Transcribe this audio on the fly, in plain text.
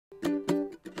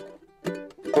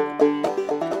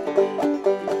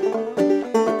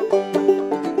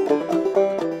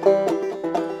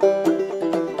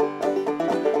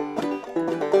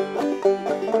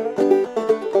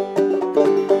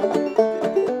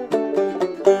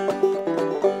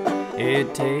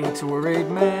It takes a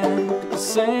worried man to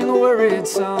sing a worried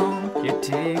song. It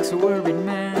takes a worried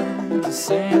man to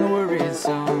sing a worried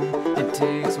song. It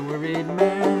takes a worried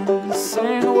man to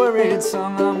sing a worried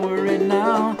song. I'm worried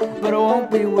now, but I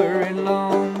won't be worried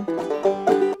long.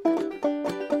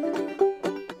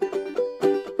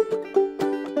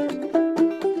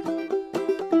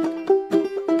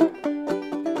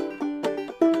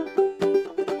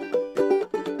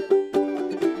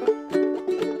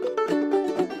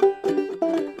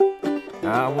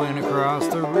 I went across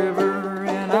the river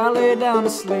and I lay down to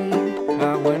sleep.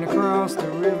 I went across the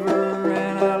river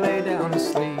and I lay down to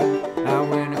sleep. I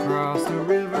went across the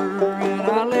river and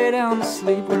I lay down to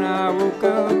sleep. When I woke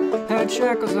up, had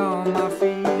shackles on my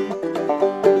feet.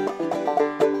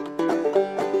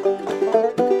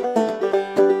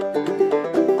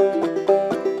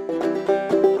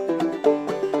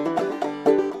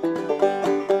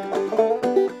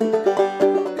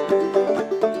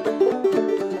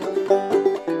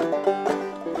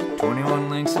 21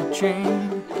 links of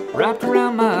chain wrapped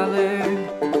around my leg.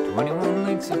 21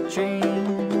 links of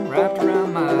chain wrapped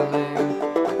around my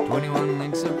leg. 21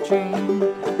 links of chain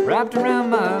wrapped around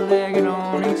my leg, and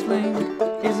on each link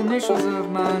is initials of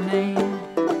my name.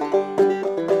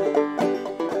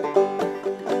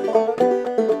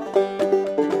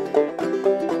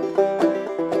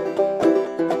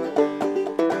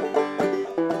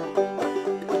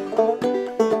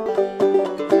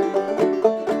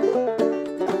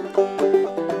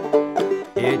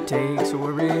 It takes a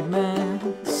worried man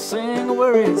to sing a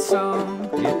worried song.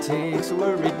 It takes a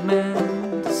worried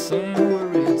man to sing a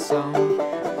worried song.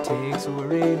 It takes a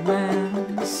worried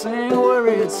man to sing a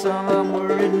worried song. I'm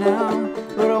worried now,